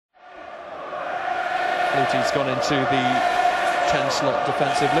Flutie's gone into the 10 slot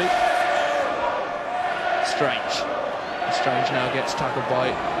defensively. Strange now gets tackled by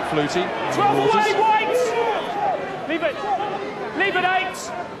Flutie. 12 away, White! Leave it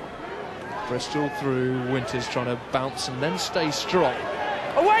 8! Bristol through Winters, trying to bounce and then stay strong.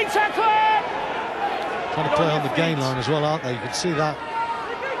 Away tackler! Trying to play on the gain line as well, aren't they? You can see that.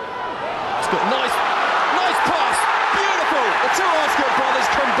 It's got nice pass, beautiful! The two Arscott brothers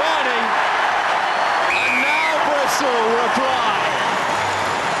combining, and now Bristol reply.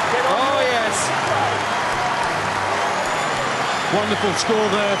 Oh yes! Wonderful score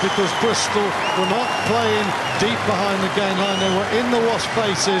there, because Bristol were not playing deep behind the gain line. They were in the Wasp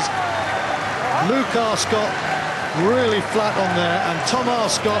faces. Luke Arscott really flat on there, and Tom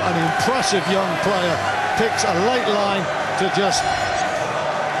Arscott, an impressive young player, picks a late line to just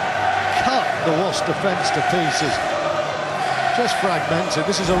cut the Wasp defence to pieces. Just fragmented.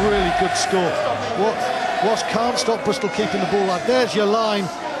 This is a really good score. Wasp can't stop Bristol keeping the ball alive. There's your line,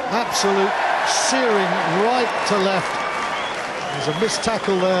 absolute searing right to left. There's a missed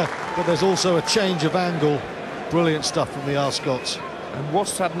tackle there, but there's also a change of angle. Brilliant stuff from the Arscotts. And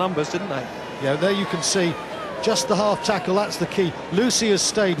Wasps had numbers, didn't they? Yeah, there you can see just the half tackle, that's the key. Lucy has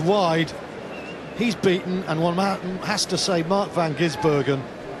stayed wide. He's beaten, and one has to say Mark van Gisbergen,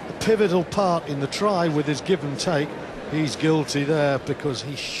 a pivotal part in the try with his give and take. He's guilty there because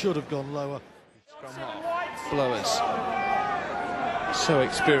he should have gone lower. Scrum half, Blowers. So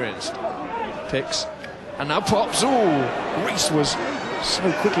experienced. Picks. And now pops. Ooh, Rees was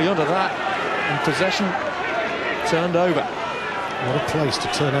so quickly onto that. And possession turned over. What a place to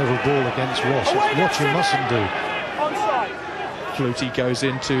turn over a ball against Ross. It's what you mustn't do. Flutie goes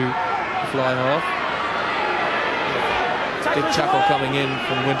into the fly half. Big tackle coming in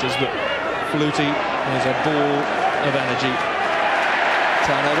from Winters, but Flutie is a ball of energy.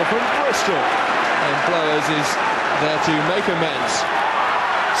 Turnover from Bristol. And Blowers is there to make amends.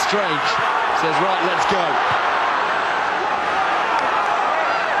 Strange says, right, let's go.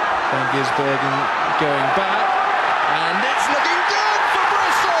 Van Gisbergen going back. And it's looking good for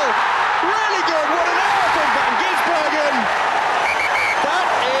Bristol. Really good. What an error from Van Gisbergen. That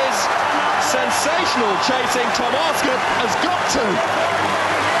is sensational chasing. Tom Arscott has got to.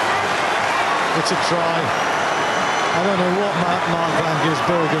 It's a try. I don't know what Mark van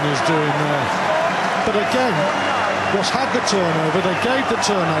Gisbergen is doing there. But again, Ross had the turnover. They gave the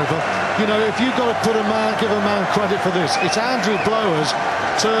turnover. You know, if you've got to give a man credit for this, it's Andrew Blowers'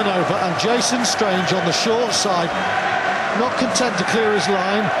 turnover, and Jason Strange on the short side, not content to clear his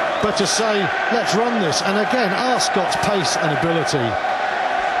line, but to say, let's run this. And again, Arscott's pace and ability.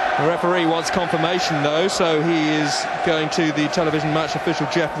 The referee wants confirmation, though, so he is going to the television match official,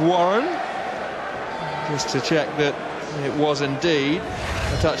 Jeff Warren, just to check that it was indeed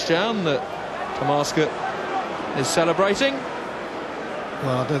a touchdown that Tom Arscott is celebrating.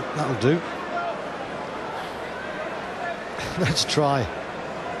 Well, that'll do. Let's try.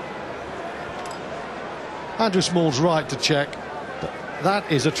 Andrew Small's right to check, but that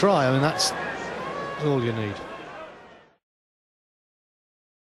is a try. I mean, that's all you need.